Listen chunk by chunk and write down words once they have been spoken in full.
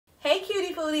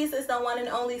foodies, it's the one and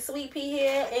only Sweet Pea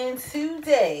here, and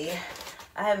today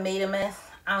I have made a mess.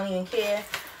 I don't even care,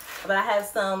 but I have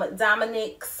some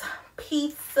Dominic's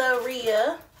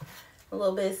Pizzeria, a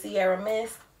little bit of Sierra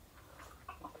Mist.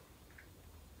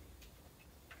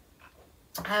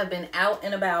 I have been out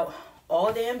and about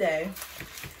all damn day.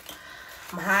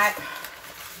 I'm hot,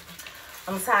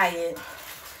 I'm tired,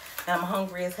 and I'm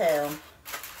hungry as hell.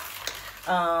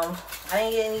 I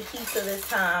didn't get any pizza this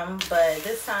time, but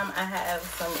this time I have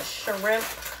some shrimp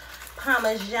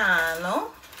Parmigiana.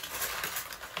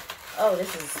 Oh,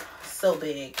 this is so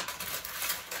big.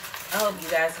 I hope you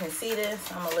guys can see this.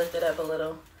 I'm gonna lift it up a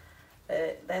little.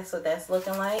 But that's what that's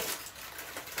looking like.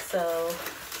 So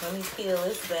let me peel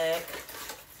this back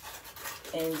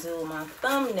and do my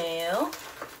thumbnail.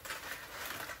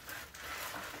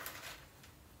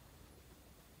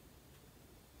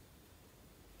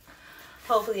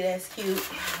 Hopefully that's cute,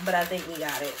 but I think we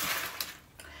got it.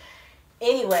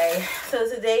 Anyway, so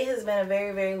today has been a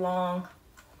very, very long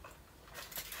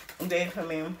day for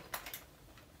me.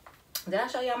 Did I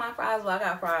show y'all my fries? Well, I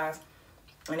got fries.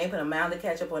 And they put a mound of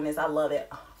ketchup on this. I love it.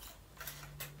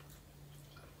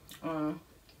 So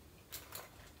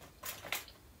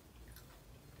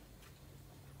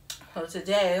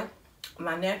today,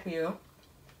 my nephew,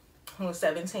 who's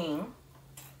 17,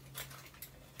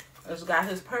 has got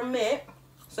his permit.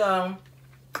 So,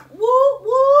 whoop,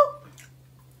 whoop.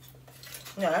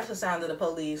 Yeah, that's the sound of the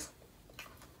police.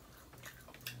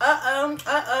 Uh-oh,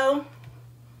 uh-oh.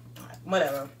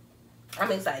 Whatever.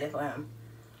 I'm excited for him.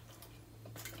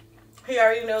 He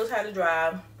already knows how to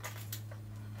drive.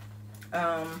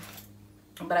 But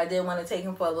I did want to take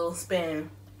him for a little spin.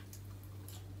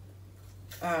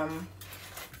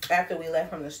 After we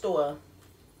left from the store.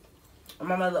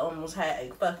 My mother almost had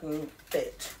a fucking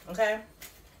fit, okay?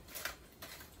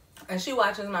 And she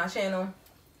watches my channel,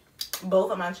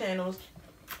 both of my channels,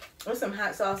 with some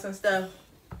hot sauce and stuff.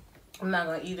 I'm not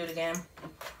gonna eat it again.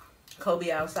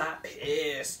 Kobe outside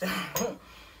pissed. If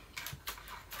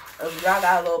y'all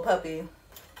got a little puppy,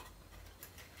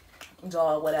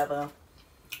 dog, whatever,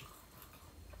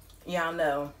 y'all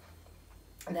know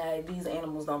that these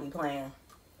animals don't be playing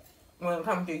when it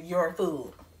comes to your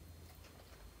food.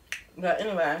 But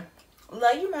anyway,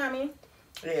 love you, mommy.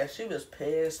 Yeah, she was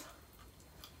pissed.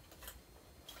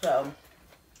 So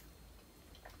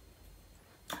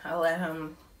I let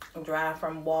him drive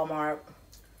from Walmart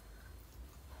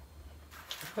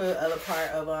to the other part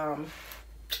of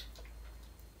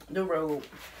the road.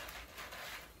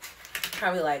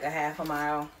 Probably like a half a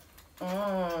mile.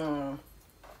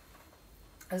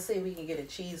 Let's see if we can get a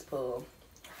cheese pull.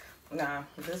 Nah,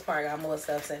 this part got more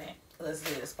stuff in it. Let's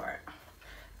do this part.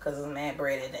 Because it's mad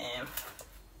breaded in.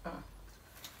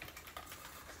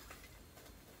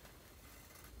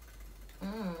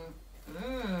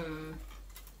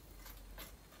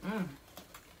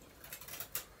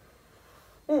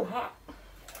 Ooh, hot.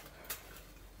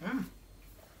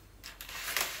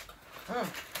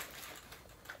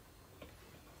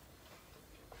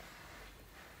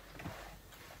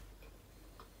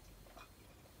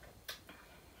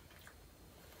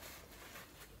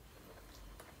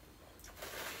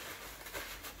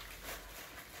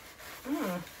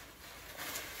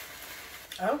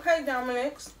 Okay,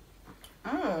 Dominic's.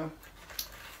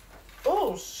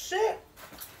 Oh, shit.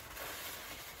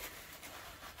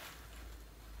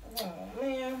 Oh,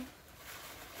 man.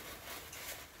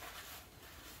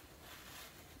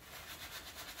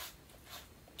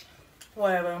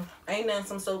 Whatever. Ain't nothing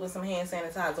some soap and some hand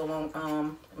sanitizer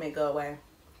won't make go away.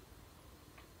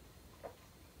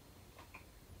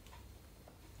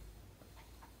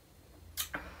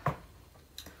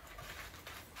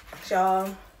 Y'all,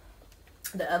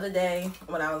 the other day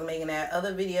when I was making that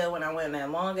other video, when I went in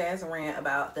that long ass rant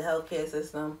about the healthcare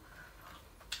system,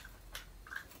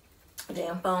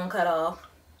 damn phone cut off.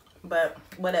 But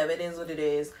whatever, it is what it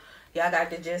is. Y'all got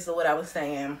the gist of what I was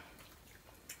saying.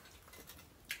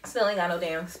 Still ain't got no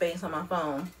damn space on my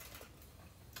phone,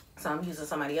 so I'm using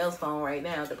somebody else's phone right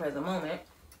now at the present moment.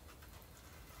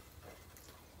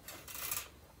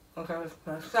 Okay,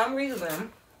 for some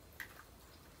reason,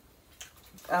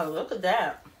 oh, look at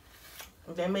that.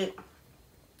 They make,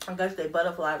 I guess they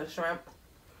butterfly the shrimp.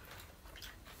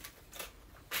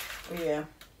 Yeah.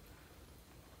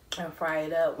 And fry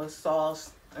it up with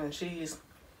sauce and cheese.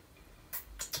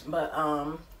 But,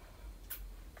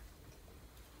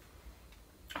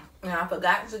 and I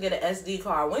forgot to get an SD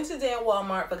card. Went to damn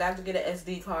Walmart, forgot to get an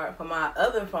SD card for my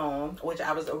other phone, which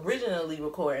I was originally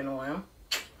recording on.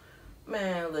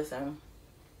 Man, listen.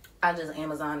 I just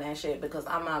Amazon that shit because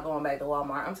I'm not going back to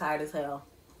Walmart. I'm tired as hell.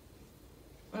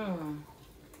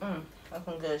 That's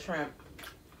some good shrimp.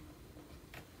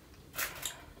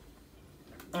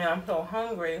 and I'm so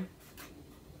hungry,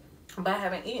 but I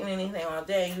haven't eaten anything all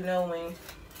day. You know, when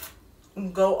you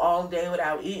go all day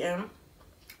without eating,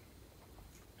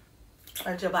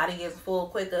 and your body gets full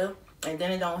quicker, and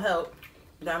then it don't help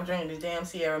that I'm drinking this damn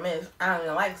Sierra Mist. I don't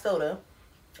even like soda,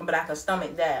 but I can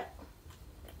stomach that.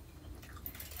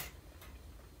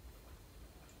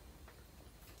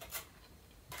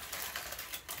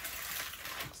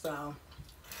 So,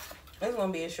 it's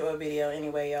going to be a short video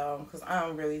anyway, y'all, because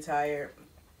I'm really tired.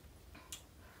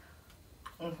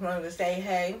 I just wanted to say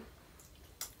hey.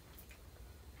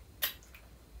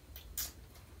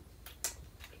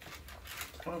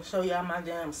 I'm going to show y'all my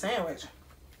damn sandwich.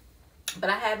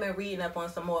 But I have been reading up on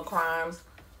some more crimes.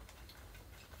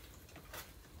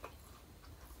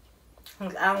 I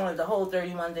don't want the whole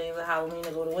 31 days of Halloween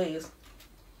to go to waste.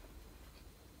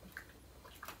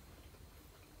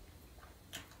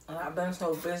 I've been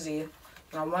so busy.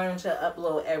 I wanted to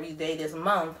upload every day this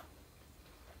month.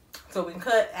 So we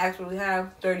could actually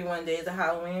have 31 days of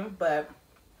Halloween, but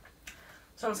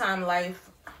sometimes life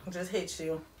just hits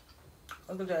you.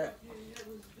 Look at that. Yeah, it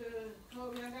was good.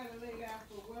 Told me I gotta lay down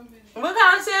for 1 minute. What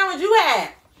kind of sandwich you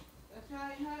had?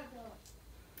 Italian hot dog.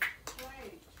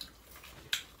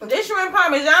 Plain. This shrimp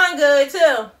Parmesan good too.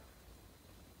 Well,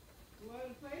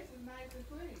 the place is nice and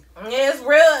clean. Yeah, it's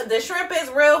real. The shrimp is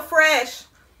real fresh.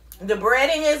 The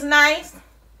breading is nice.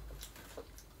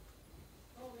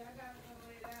 Oh, yeah, I gotta go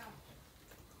lay down.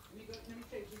 Let me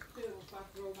take this pill if I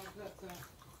throw my guts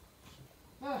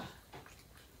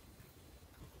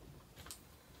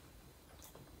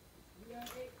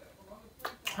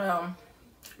out.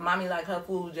 Mommy like her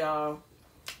food, y'all.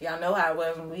 Y'all know how it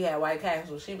was when we had White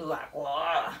Castle. She was like,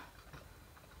 wow.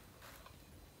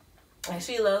 And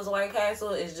she loves White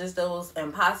Castle. It's just those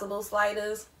Impossible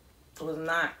sliders. It was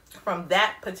not from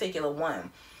that particular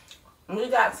one. We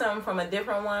got some from a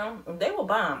different one. They were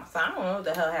bomb. So I don't know what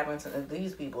the hell happened to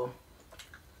these people.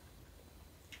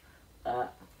 My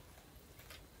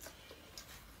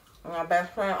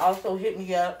best friend also hit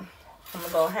me up. I'm going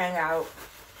to go hang out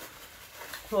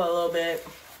for a little bit.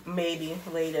 Maybe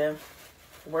later.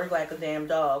 Work like a damn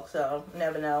dog. So,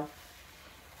 never know.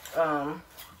 I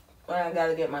got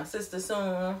to get my sister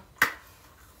soon.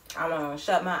 I'm going to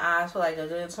shut my eyes for like a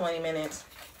good 20 minutes.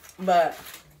 But,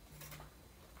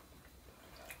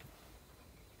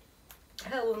 the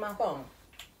hell was my phone?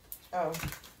 Oh.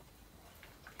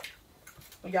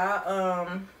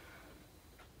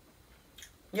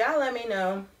 Y'all let me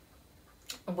know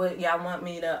what y'all want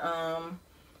me to,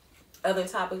 other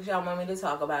topics y'all want me to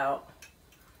talk about.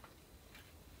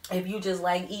 If you just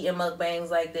like eating mukbangs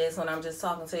like this when I'm just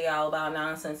talking to y'all about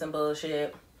nonsense and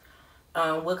bullshit.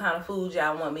 What kind of food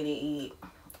y'all want me to eat.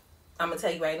 I'm going to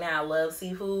tell you right now, I love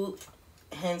seafood.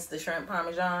 Hence the shrimp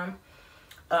Parmesan.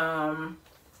 I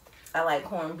like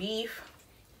corned beef.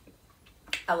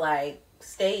 I like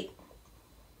steak.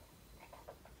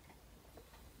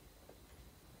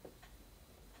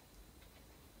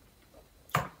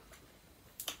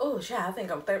 Oh, shit, I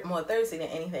think I'm more thirsty than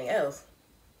anything else.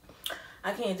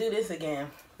 I can't do this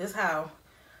again. This is how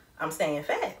I'm staying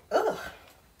fat. Ugh.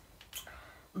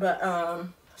 But,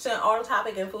 send all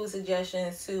topic and food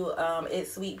suggestions to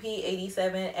it's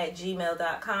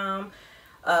sweetpea87@gmail.com.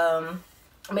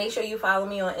 Make sure you follow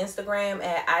me on Instagram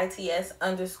at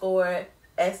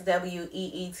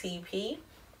ITS_SWEETP.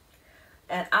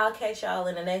 And I'll catch y'all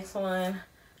in the next one.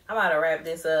 I'm about to wrap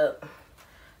this up.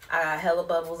 I got hella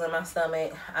bubbles in my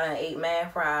stomach. I done ate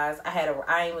mad fries. I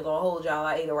ain't even gonna hold y'all.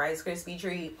 I ate a Rice Krispie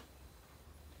treat.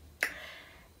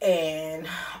 And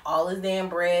all this damn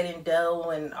bread and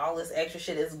dough and all this extra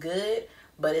shit is good,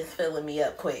 but it's filling me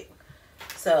up quick.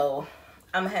 So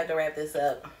I'm gonna have to wrap this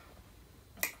up.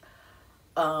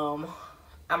 I'm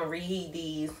gonna reheat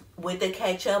these with the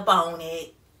ketchup on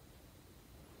it.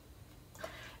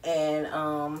 And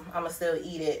I'm gonna still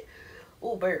eat it.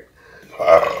 Ooh, burp.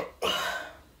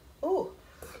 Ooh.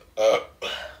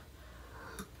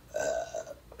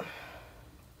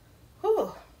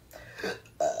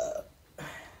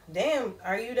 Damn,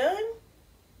 are you done?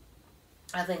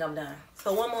 I think I'm done.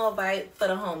 So one more bite for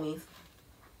the homies.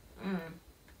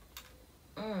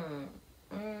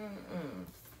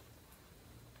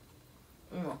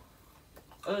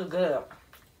 It's good.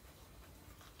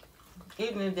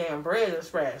 Eating this damn bread is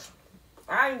fresh.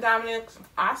 Alright, Dominic,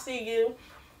 I see you.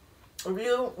 If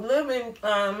you live in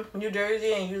New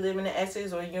Jersey and you live in the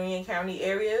Essex or Union County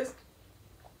areas,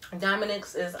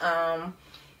 Dominic's is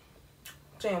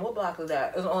what block is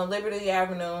that? It's on Liberty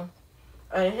Avenue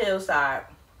in Hillside.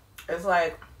 It's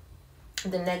like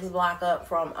the next block up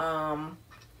from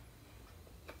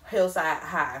Hillside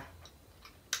High.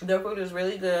 Their food is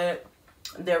really good.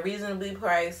 They're reasonably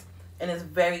priced, and it's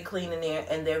very clean in there,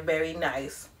 and they're very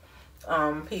nice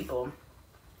people.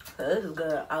 So this is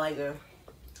good. I like it.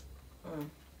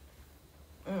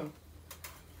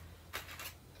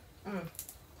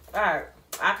 Alright,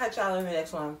 I'll catch y'all in the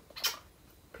next one.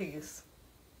 Peace.